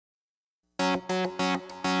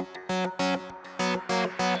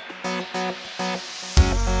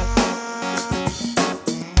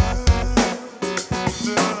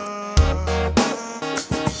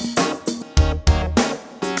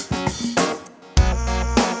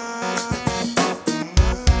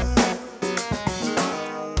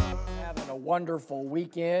wonderful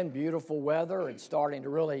weekend, beautiful weather. It's starting to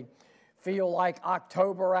really feel like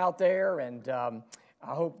October out there, and I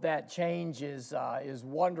hope that change is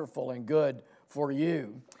wonderful and good for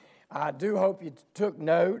you. I do hope you took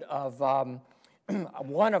note of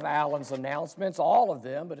one of Alan's announcements, all of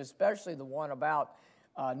them, but especially the one about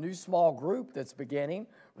a new small group that's beginning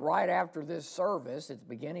right after this service. It's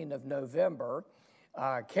beginning of November.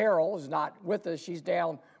 Carol is not with us. She's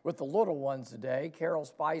down with the little ones today. Carol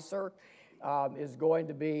Spicer is going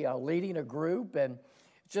to be leading a group, and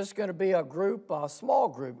it's just going to be a group, a small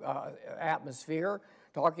group atmosphere,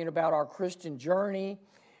 talking about our Christian journey,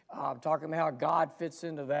 talking about how God fits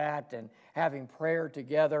into that, and having prayer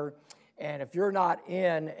together. And if you're not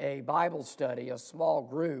in a Bible study, a small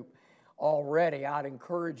group already, I'd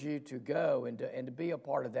encourage you to go and to be a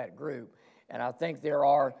part of that group. And I think there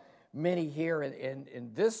are many here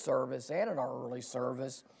in this service and in our early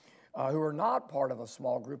service who are not part of a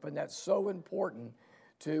small group, and that's so important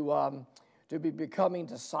to be becoming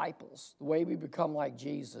disciples. The way we become like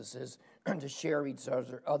Jesus is to share each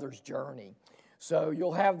other's journey. So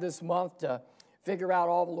you'll have this month to figure out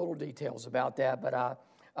all the little details about that, but I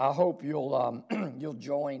hope you'll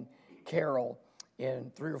join Carol in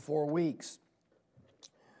 3 or 4 weeks.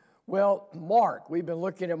 Well, Mark, we've been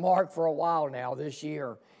looking at Mark for a while now this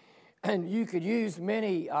year, and you could use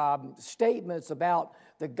many statements about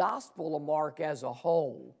the Gospel of Mark as a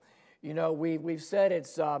whole. You know, we've said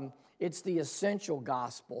it's the essential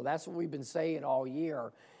gospel. That's what we've been saying all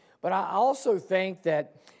year. But I also think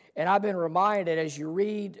that, and I've been reminded as you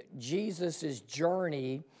read Jesus'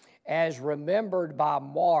 journey as remembered by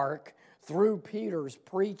Mark through Peter's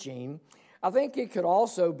preaching, I think it could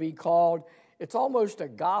also be called, it's almost a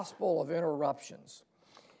gospel of interruptions.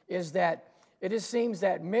 Is that it just seems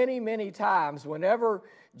that many, many times whenever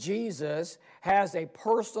Jesus has a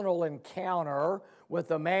personal encounter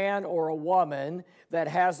with a man or a woman that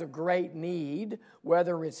has a great need,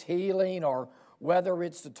 whether it's healing or whether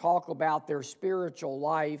it's to talk about their spiritual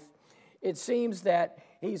life, it seems that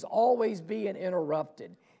he's always being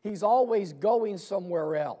interrupted. He's always going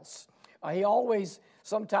somewhere else. He always,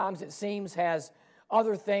 sometimes it seems, has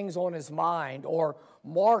other things on his mind, or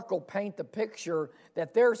Mark will paint the picture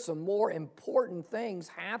that there's some more important things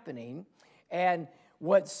happening, and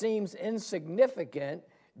what seems insignificant,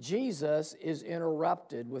 Jesus is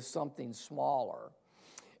interrupted with something smaller.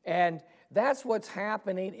 And that's what's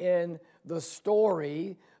happening in the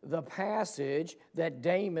story, the passage that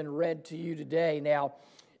Damon read to you today. Now,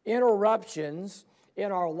 interruptions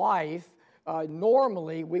in our life,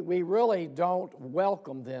 normally we really don't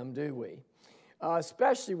welcome them, do we?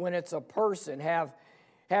 Especially when it's a person. Have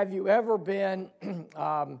you ever been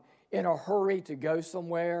in a hurry to go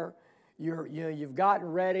somewhere? You've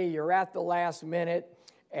gotten ready, you're at the last minute,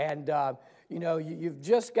 and you've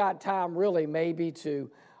just got time really maybe to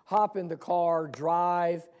hop in the car,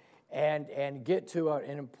 drive, and get to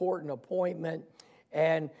an important appointment,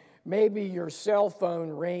 and maybe your cell phone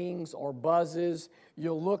rings or buzzes.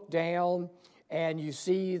 You look down and you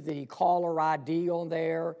see the caller ID on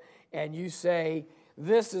there, and you say,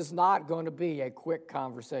 this is not going to be a quick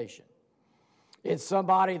conversation. It's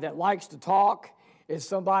somebody that likes to talk. It's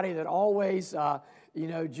somebody that always,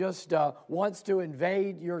 just wants to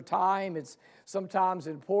invade your time. It's sometimes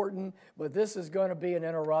important, but this is going to be an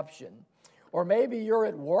interruption. Or maybe you're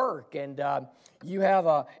at work and you have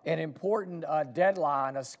an important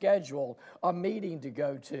deadline, a schedule, a meeting to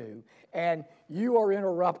go to, and you are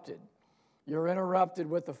interrupted. You're interrupted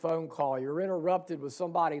with a phone call. You're interrupted with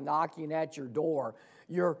somebody knocking at your door.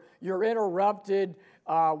 You're interrupted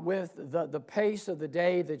with the pace of the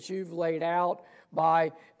day that you've laid out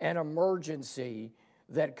by an emergency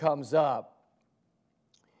that comes up.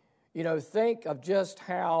 You know, think of just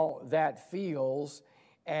how that feels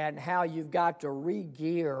and how you've got to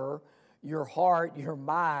re-gear your heart, your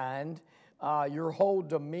mind, your whole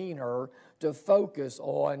demeanor to focus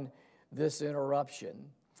on this interruption.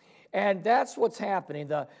 And that's what's happening.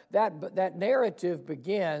 That narrative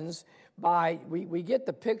begins by, we get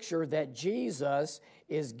the picture that Jesus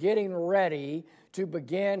is getting ready to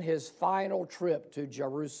begin his final trip to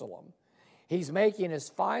Jerusalem. He's making his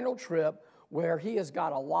final trip where he has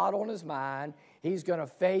got a lot on his mind. He's going to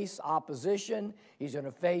face opposition. He's going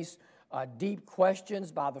to face deep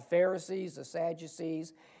questions by the Pharisees, the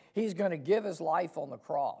Sadducees. He's going to give his life on the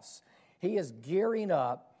cross. He is gearing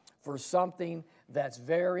up for something that's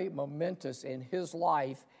very momentous in his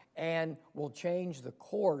life and will change the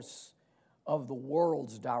course of the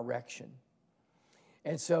world's direction.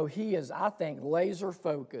 And so he is, I think, laser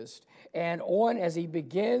focused. And as he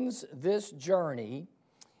begins this journey,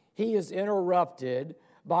 he is interrupted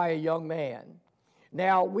by a young man.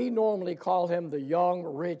 Now, we normally call him the young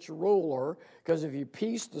rich ruler because if you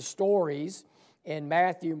piece the stories in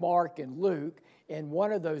Matthew, Mark, and Luke, in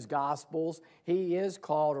one of those Gospels, he is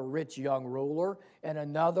called a rich young ruler, and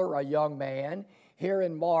another a young man. Here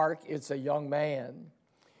in Mark, it's a young man.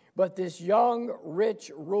 But this young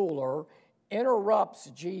rich ruler interrupts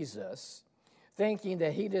Jesus, thinking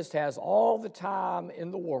that he just has all the time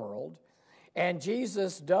in the world, and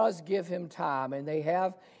Jesus does give him time, and they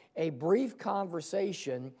have a brief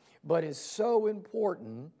conversation, but is so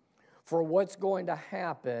important for what's going to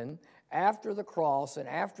happen after the cross and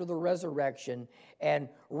after the resurrection, and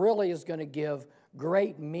really is going to give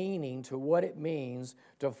great meaning to what it means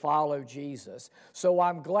to follow Jesus. So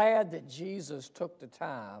I'm glad that Jesus took the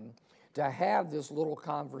time to have this little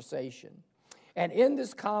conversation. And in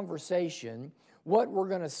this conversation, what we're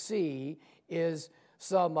going to see is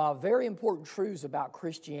some very important truths about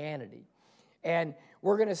Christianity. And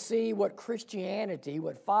we're going to see what Christianity,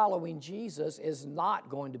 what following Jesus is not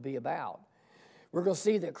going to be about. We're going to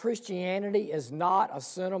see that Christianity is not a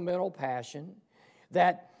sentimental passion,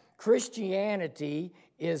 that Christianity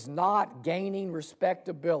is not gaining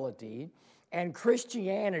respectability, and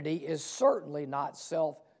Christianity is certainly not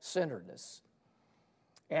self-centeredness.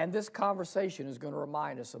 And this conversation is going to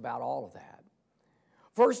remind us about all of that.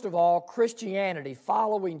 First of all, Christianity,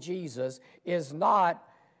 following Jesus, is not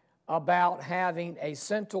about having a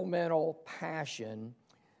sentimental passion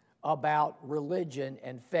about religion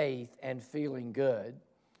and faith and feeling good.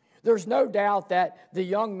 There's no doubt that the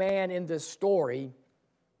young man in this story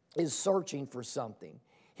is searching for something.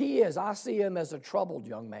 He is. I see him as a troubled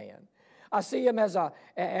young man. I see him as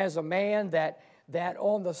a man that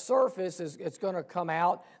on the surface it's going to come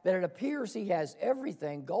out that it appears he has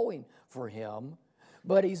everything going for him,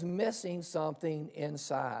 but he's missing something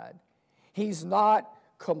inside. He's not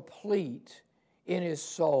complete in his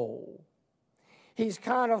soul. He's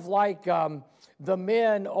kind of like the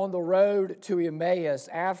men on the road to Emmaus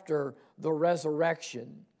after the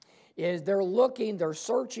resurrection. They're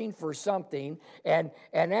searching for something, and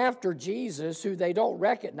after Jesus, who they don't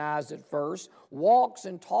recognize at first, walks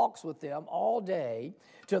and talks with them all day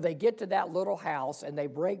till they get to that little house and they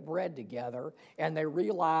break bread together and they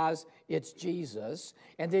realize it's Jesus.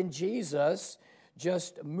 And then Jesus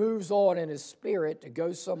just moves on in his spirit to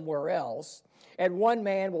go somewhere else. And one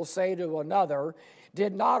man will say to another,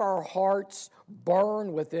 "Did not our hearts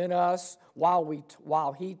burn within us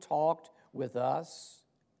while he talked with us?"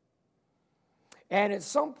 And at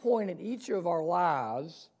some point in each of our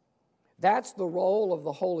lives, that's the role of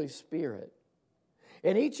the Holy Spirit.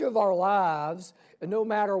 In each of our lives, no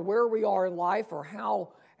matter where we are in life or how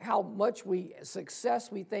much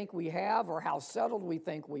success we think we have or how settled we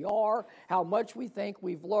think we are, how much we think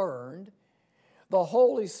we've learned, the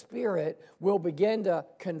Holy Spirit will begin to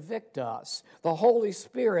convict us. The Holy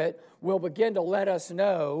Spirit will begin to let us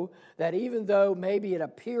know that even though maybe it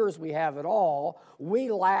appears we have it all,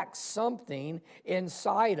 we lack something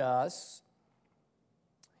inside us.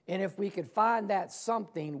 And if we could find that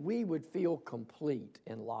something, we would feel complete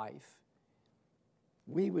in life.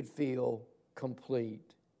 We would feel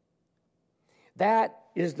complete. That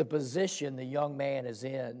is the position the young man is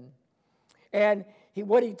in. And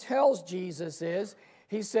what he tells Jesus is,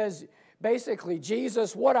 he says, basically,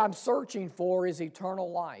 Jesus, what I'm searching for is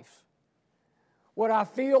eternal life. What I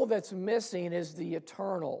feel that's missing is the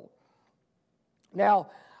eternal. Now,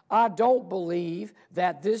 I don't believe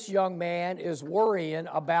that this young man is worrying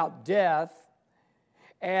about death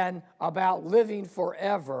and about living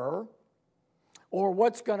forever or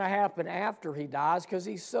what's going to happen after he dies because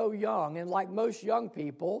he's so young. And like most young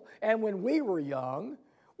people, and when we were young,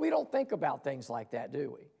 we don't think about things like that,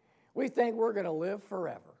 do we? We think we're going to live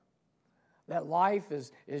forever, that life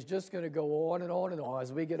is just going to go on and on and on.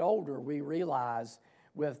 As we get older, we realize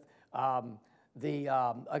with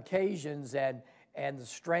the occasions and the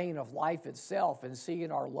strain of life itself and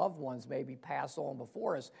seeing our loved ones maybe pass on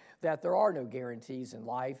before us, that there are no guarantees in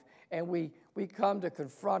life, and we come to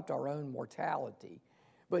confront our own mortality.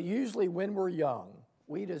 But usually when we're young,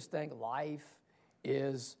 we just think life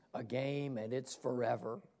is a game and it's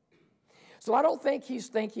forever. So I don't think he's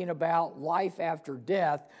thinking about life after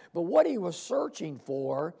death, but what he was searching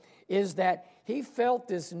for is that he felt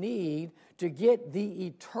this need to get the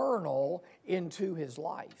eternal into his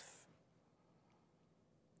life.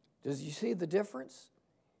 Does you see the difference?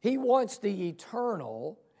 He wants the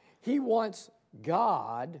eternal. He wants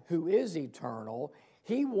God, who is eternal.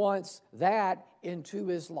 He wants that into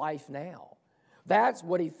his life now. That's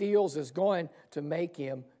what he feels is going to make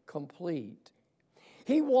him complete.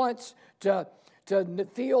 He wants to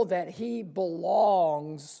feel that he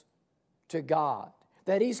belongs to God,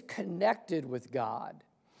 that he's connected with God.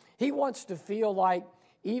 He wants to feel like,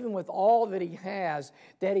 even with all that he has,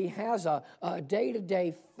 that he has a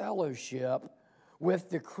day-to-day fellowship with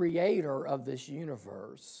the creator of this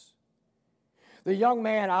universe. The young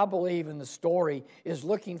man, I believe, in the story is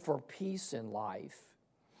looking for peace in life.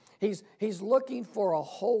 He's looking for a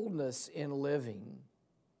wholeness in living.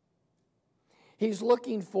 He's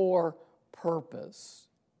looking for purpose.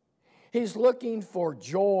 He's looking for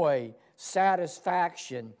joy,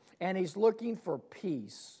 satisfaction, and he's looking for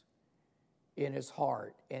peace in his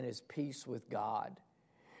heart and his peace with God.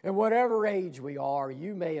 And whatever age we are,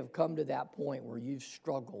 you may have come to that point where you've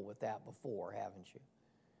struggled with that before, haven't you?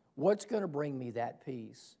 What's going to bring me that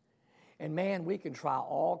peace? And man, we can try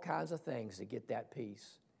all kinds of things to get that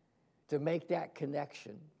peace, to make that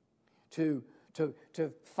connection, to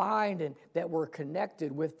find that we're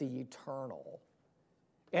connected with the eternal.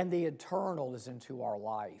 And the eternal is into our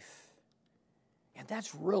life. And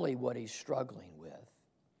that's really what he's struggling with.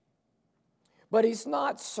 But he's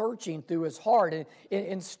not searching through his heart. And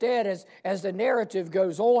instead, as the narrative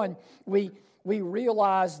goes on, we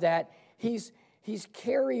realize that he's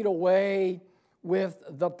carried away with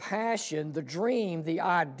the passion, the dream, the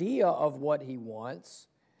idea of what he wants,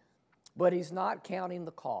 but he's not counting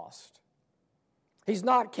the cost. He's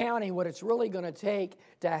not counting what it's really going to take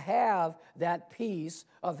to have that peace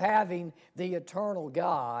of having the eternal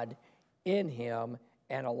God in him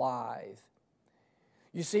and alive.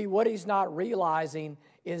 You see, what he's not realizing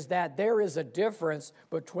is that there is a difference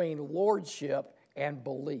between lordship and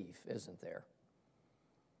belief, isn't there?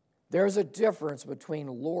 There's a difference between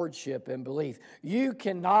lordship and belief. You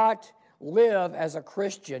cannot live as a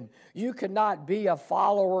Christian. You cannot be a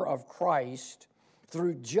follower of Christ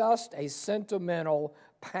through just a sentimental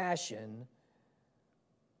passion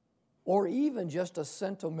or even just a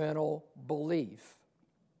sentimental belief.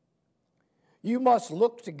 You must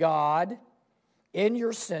look to God in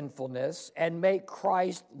your sinfulness and make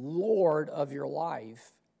Christ Lord of your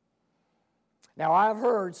life. Now, I've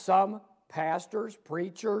heard some pastors,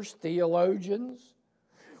 preachers, theologians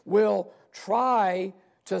will try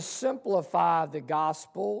to simplify the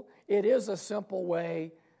gospel. It is a simple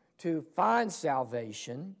way to find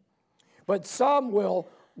salvation, but some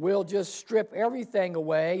will just strip everything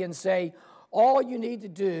away and say, all you need to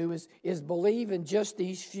do is believe in just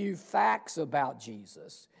these few facts about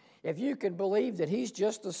Jesus. If you can believe that he's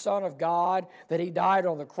just the Son of God, that he died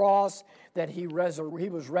on the cross, that he was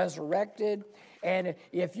resurrected, and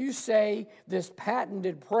if you say this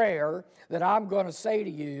patented prayer that I'm going to say to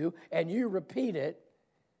you and you repeat it,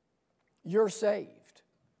 you're saved.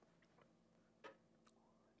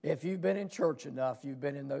 If you've been in church enough, you've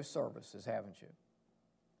been in those services, haven't you?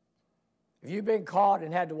 If you've been caught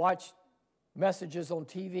and had to watch messages on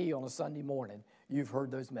TV on a Sunday morning, you've heard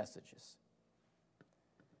those messages.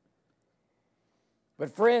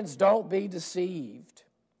 But friends, don't be deceived.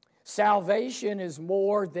 Salvation is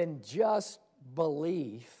more than just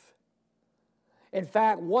belief. In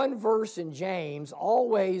fact, one verse in James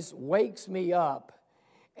always wakes me up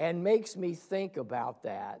and makes me think about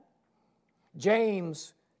that.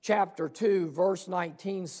 James chapter 2, verse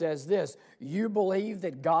 19 says this, you believe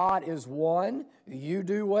that God is one, you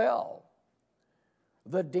do well.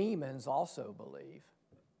 The demons also believe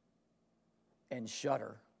and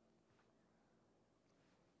shudder.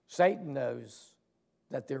 Satan knows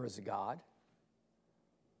that there is a God.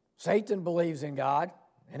 Satan believes in God,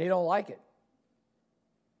 and he don't like it.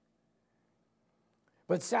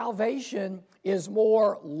 But salvation is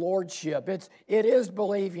more lordship. It is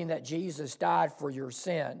believing that Jesus died for your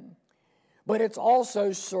sin. But it's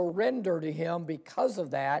also surrender to him because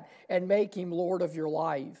of that and make him Lord of your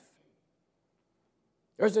life.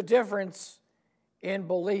 There's a difference in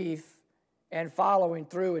belief and following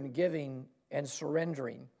through and giving and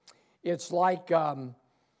surrendering. It's like flying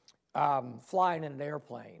in an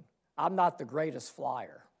airplane. I'm not the greatest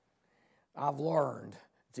flyer. I've learned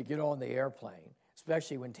to get on the airplane,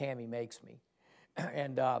 especially when Tammy makes me.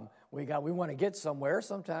 And we want to get somewhere.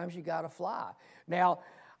 Sometimes you got to fly. Now,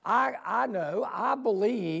 I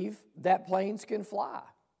believe that planes can fly,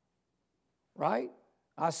 right?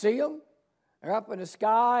 I see them. They're up in the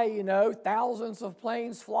sky, thousands of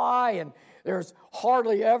planes fly, and there's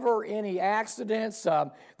hardly ever any accidents.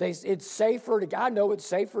 It's safer I know it's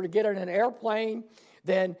safer to get in an airplane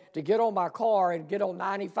than to get on my car and get on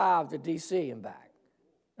 95 to D.C. and back,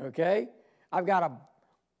 okay? I've got a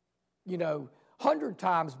 100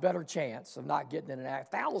 times better chance of not getting in an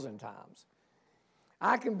accident, 1,000 times.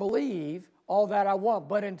 I can believe all that I want,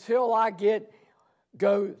 but until I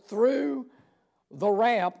go through the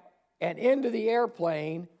ramp and into the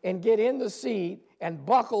airplane and get in the seat and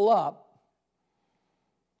buckle up,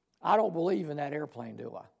 I don't believe in that airplane,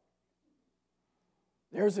 do I?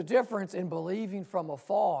 There's a difference in believing from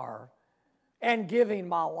afar and giving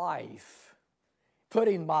my life,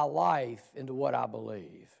 putting my life into what I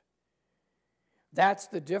believe. That's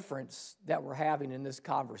the difference that we're having in this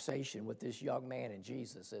conversation with this young man and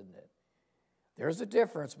Jesus, isn't it? There's a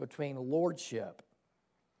difference between lordship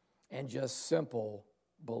and just simple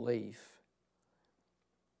belief.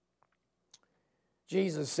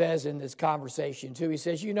 Jesus says in this conversation too, he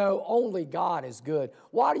says, only God is good.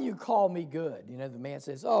 Why do you call me good? The man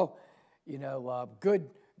says, good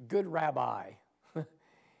rabbi.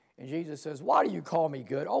 And Jesus says, why do you call me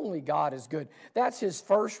good? Only God is good. That's his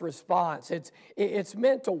first response. It's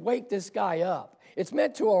meant to wake this guy up. It's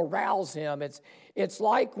meant to arouse him. It's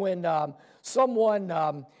like when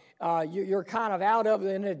someone, you're kind of out of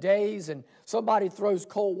it in a daze and somebody throws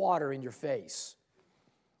cold water in your face.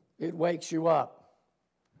 It wakes you up.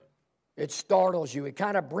 It startles you. It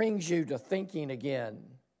kind of brings you to thinking again.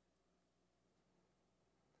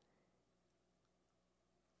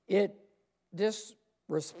 This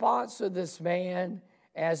response to this man,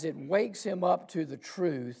 as it wakes him up to the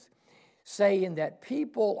truth, saying that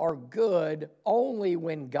people are good only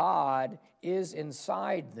when God is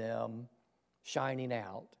inside them, shining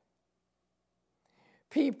out.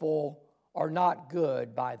 People are not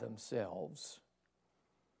good by themselves.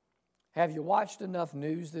 Have you watched enough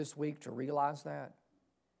news this week to realize that?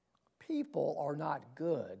 People are not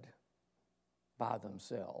good by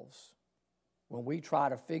themselves when we try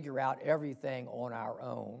to figure out everything on our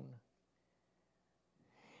own.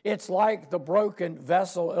 It's like the broken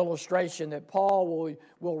vessel illustration that Paul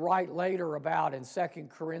will write later about in 2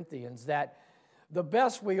 Corinthians, that the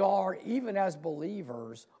best we are, even as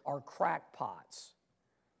believers, are crackpots.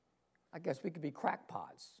 I guess we could be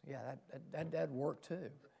crackpots. Yeah, that'd work too.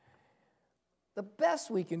 The best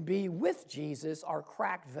we can be with Jesus are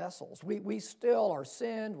cracked vessels. We still are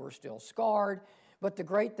sinned, we're still scarred, but the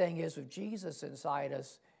great thing is with Jesus inside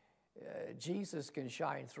us, Jesus can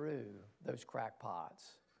shine through those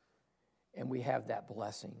crackpots, and we have that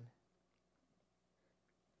blessing.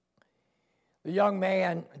 The young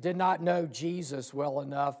man did not know Jesus well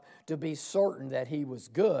enough to be certain that he was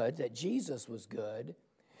good, that Jesus was good,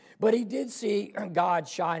 but he did see God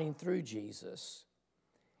shining through Jesus.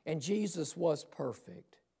 And Jesus was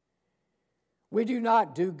perfect. We do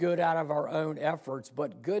not do good out of our own efforts,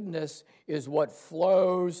 but goodness is what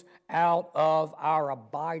flows out of our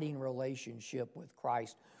abiding relationship with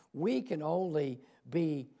Christ. We can only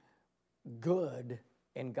be good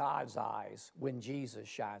in God's eyes when Jesus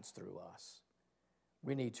shines through us.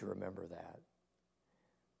 We need to remember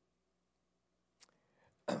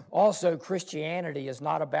that. Also, Christianity is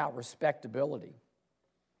not about respectability.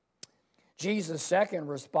 Jesus' second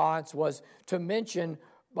response was to mention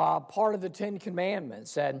part of the Ten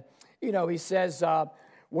Commandments. And, he says,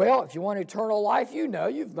 well, if you want eternal life, you've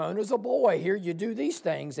known as a boy. Here you do these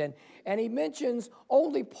things. And he mentions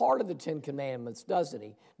only part of the Ten Commandments, doesn't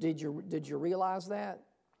he? Did you realize that?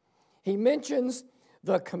 He mentions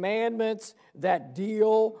the commandments that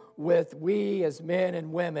deal with we as men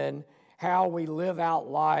and women, how we live out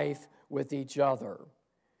life with each other,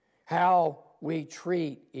 how we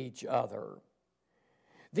treat each other.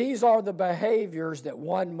 These are the behaviors that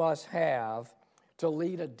one must have to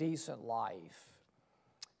lead a decent life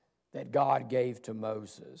that God gave to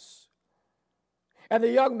Moses. And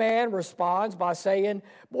the young man responds by saying,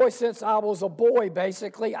 boy, since I was a boy,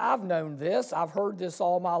 basically, I've known this. I've heard this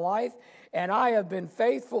all my life, and I have been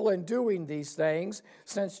faithful in doing these things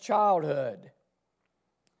since childhood.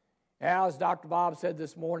 Now, as Dr. Bob said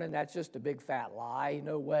this morning, that's just a big fat lie.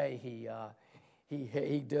 No way he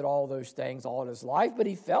did all those things all his life, but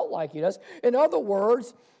he felt like he does. In other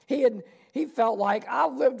words, he felt like,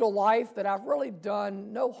 I've lived a life that I've really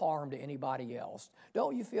done no harm to anybody else.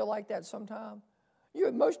 Don't you feel like that sometime?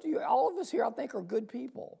 Most of you, all of us here, I think, are good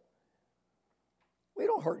people. We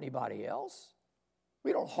don't hurt anybody else.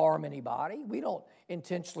 We don't harm anybody. We don't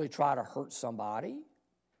intentionally try to hurt somebody.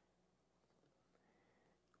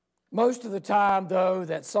 Most of the time, though,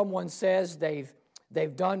 that someone says they've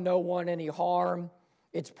done no one any harm,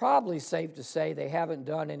 it's probably safe to say they haven't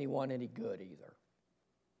done anyone any good either.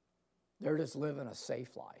 They're just living a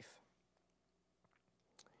safe life.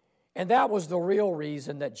 And that was the real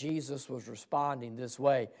reason that Jesus was responding this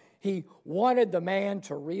way. He wanted the man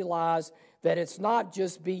to realize that it's not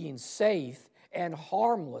just being safe and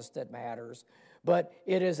harmless that matters, but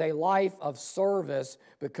it is a life of service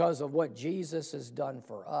because of what Jesus has done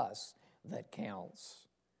for us that counts.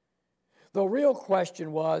 The real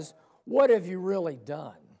question was, what have you really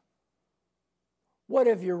done? What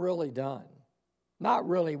have you really done? Not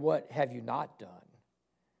really what have you not done.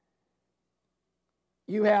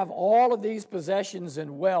 You have all of these possessions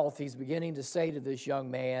and wealth, he's beginning to say to this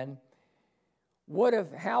young man.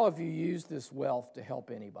 How have you used this wealth to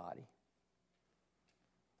help anybody?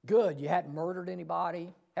 Good, you hadn't murdered anybody,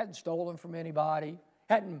 hadn't stolen from anybody,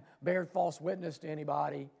 hadn't bared false witness to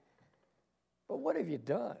anybody. But what have you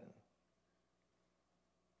done?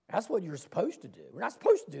 That's what you're supposed to do. We're not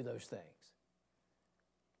supposed to do those things.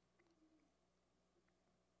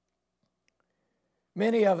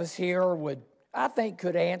 Many of us here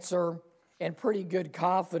could answer in pretty good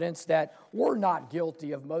confidence that we're not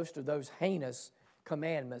guilty of most of those heinous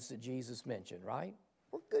commandments that Jesus mentioned, right?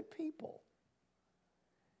 We're good people.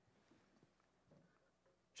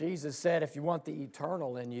 Jesus said, if you want the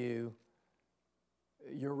eternal in you,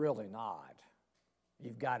 you're really not.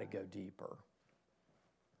 You've got to go deeper.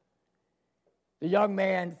 The young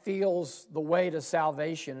man feels the way to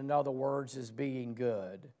salvation, in other words, is being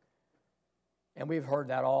good. And we've heard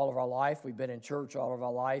that all of our life. We've been in church all of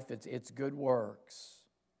our life. It's good works.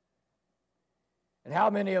 And how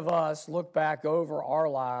many of us look back over our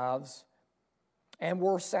lives and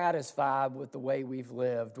we're satisfied with the way we've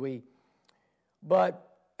lived? But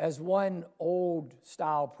as one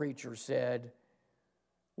old-style preacher said,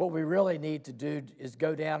 what we really need to do is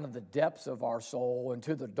go down to the depths of our soul and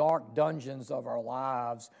to the dark dungeons of our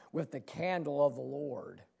lives with the candle of the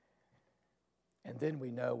Lord. And then we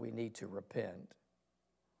know we need to repent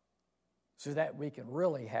so that we can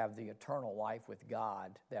really have the eternal life with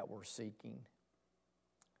God that we're seeking.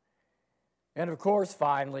 And of course,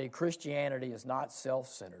 finally, Christianity is not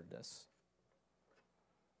self-centeredness.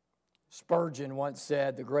 Spurgeon once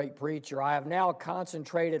said, the great preacher, I have now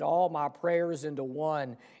concentrated all my prayers into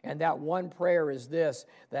one, and that one prayer is this,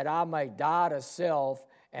 that I may die to self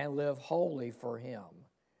and live wholly for Him.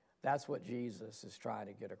 That's what Jesus is trying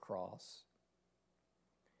to get across.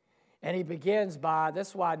 And he begins by, this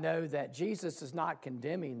is why I know that Jesus is not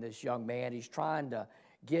condemning this young man. He's trying to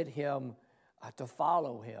get him to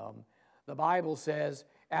follow him. The Bible says,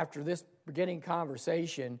 after this beginning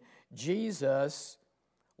conversation, Jesus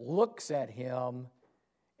looks at him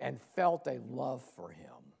and felt a love for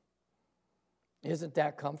him. Isn't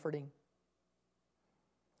that comforting?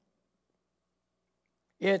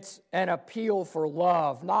 It's an appeal for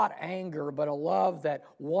love, not anger, but a love that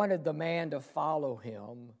wanted the man to follow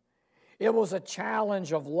him. It was a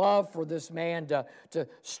challenge of love for this man to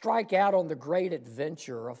strike out on the great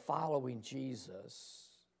adventure of following Jesus.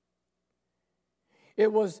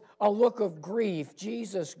 It was a look of grief,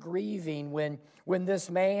 Jesus grieving when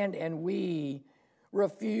this man and we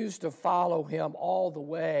refused to follow him all the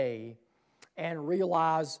way and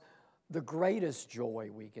realize the greatest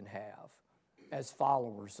joy we can have as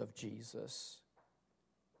followers of Jesus.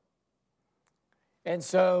 And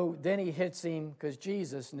so then he hits him, because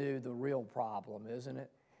Jesus knew the real problem, isn't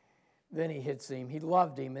it? Then he hits him. He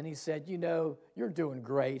loved him, and he said, you know, you're doing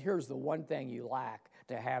great. Here's the one thing you lack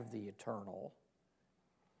to have the eternal.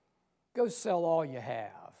 Go sell all you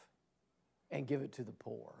have and give it to the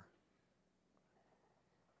poor.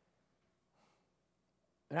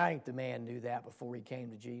 And I think the man knew that before he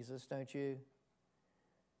came to Jesus, don't you?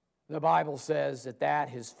 The Bible says that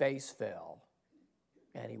his face fell,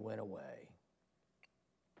 and he went away.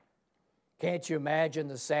 Can't you imagine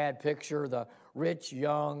the sad picture, the rich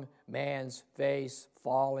young man's face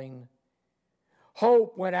falling?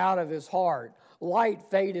 Hope went out of his heart. Light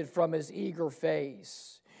faded from his eager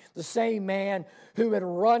face. The same man who had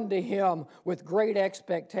run to him with great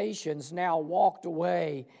expectations now walked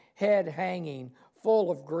away, head hanging, full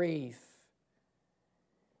of grief.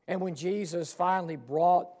 And when Jesus finally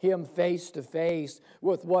brought him face to face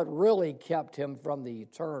with what really kept him from the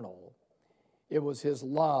eternal, it was his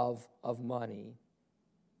love of money.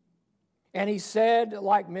 And he said,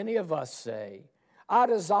 like many of us say, I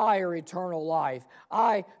desire eternal life.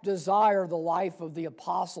 I desire the life of the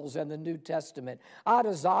apostles and the New Testament. I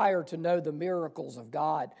desire to know the miracles of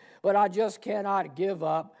God, but I just cannot give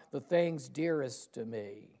up the things dearest to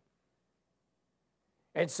me.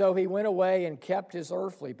 And so he went away and kept his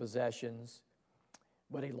earthly possessions,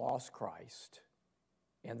 but he lost Christ.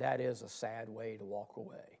 And that is a sad way to walk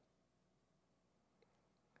away.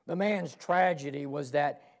 The man's tragedy was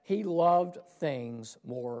that he loved things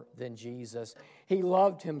more than Jesus. He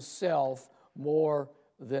loved himself more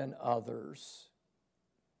than others.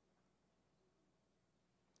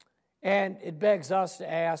 And it begs us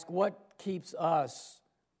to ask, what keeps us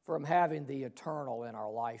from having the eternal in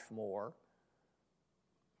our life more?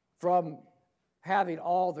 From having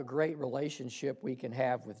all the great relationship we can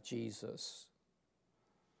have with Jesus?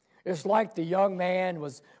 It's like the young man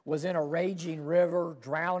was in a raging river,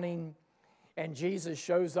 drowning, and Jesus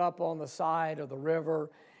shows up on the side of the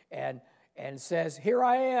river, and and says, "Here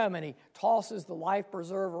I am." And he tosses the life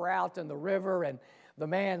preserver out in the river, and the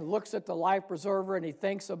man looks at the life preserver and he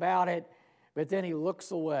thinks about it, but then he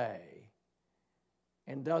looks away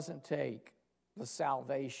and doesn't take the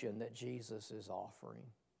salvation that Jesus is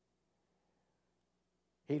offering.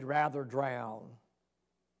 He'd rather drown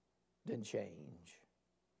than change.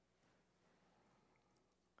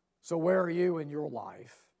 So where are you in your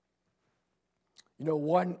life? You know,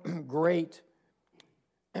 one great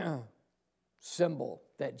symbol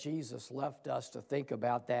that Jesus left us to think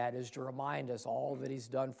about that is to remind us all that he's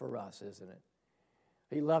done for us, isn't it?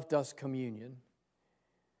 He left us communion.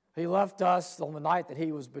 He left us on the night that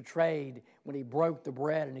he was betrayed when he broke the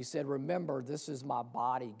bread and he said, "Remember, this is my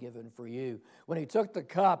body given for you." When he took the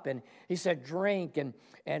cup and he said, "Drink and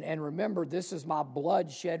remember, this is my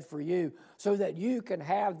blood shed for you," so that you can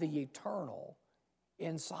have the eternal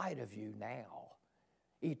inside of you now.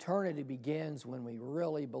 Eternity begins when we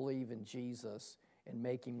really believe in Jesus and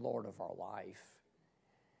make him Lord of our life.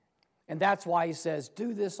 And that's why he says,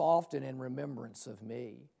 "Do this often in remembrance of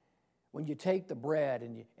me." When you take the bread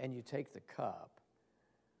and you take the cup,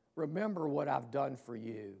 remember what I've done for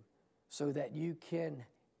you so that you can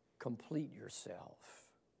complete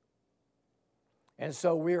yourself. And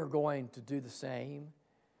so we are going to do the same.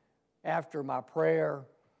 After my prayer,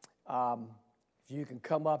 if you can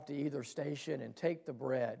come up to either station and take the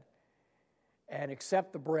bread and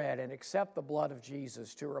accept the bread and accept the blood of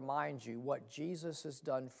Jesus to remind you what Jesus has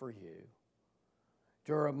done for you,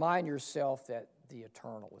 to remind yourself that the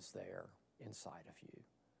eternal is there inside of you.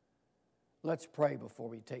 Let's pray before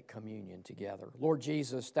we take communion together. Lord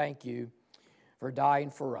Jesus, thank you for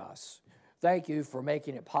dying for us. Thank you for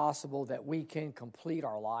making it possible that we can complete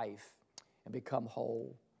our life and become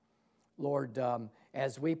whole. Lord,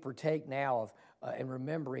 as we partake now of in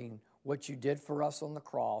remembering what you did for us on the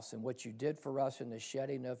cross and what you did for us in the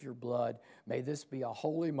shedding of your blood, may this be a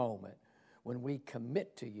holy moment when we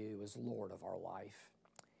commit to you as Lord of our life.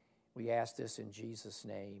 We ask this in Jesus'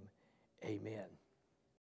 name. Amen.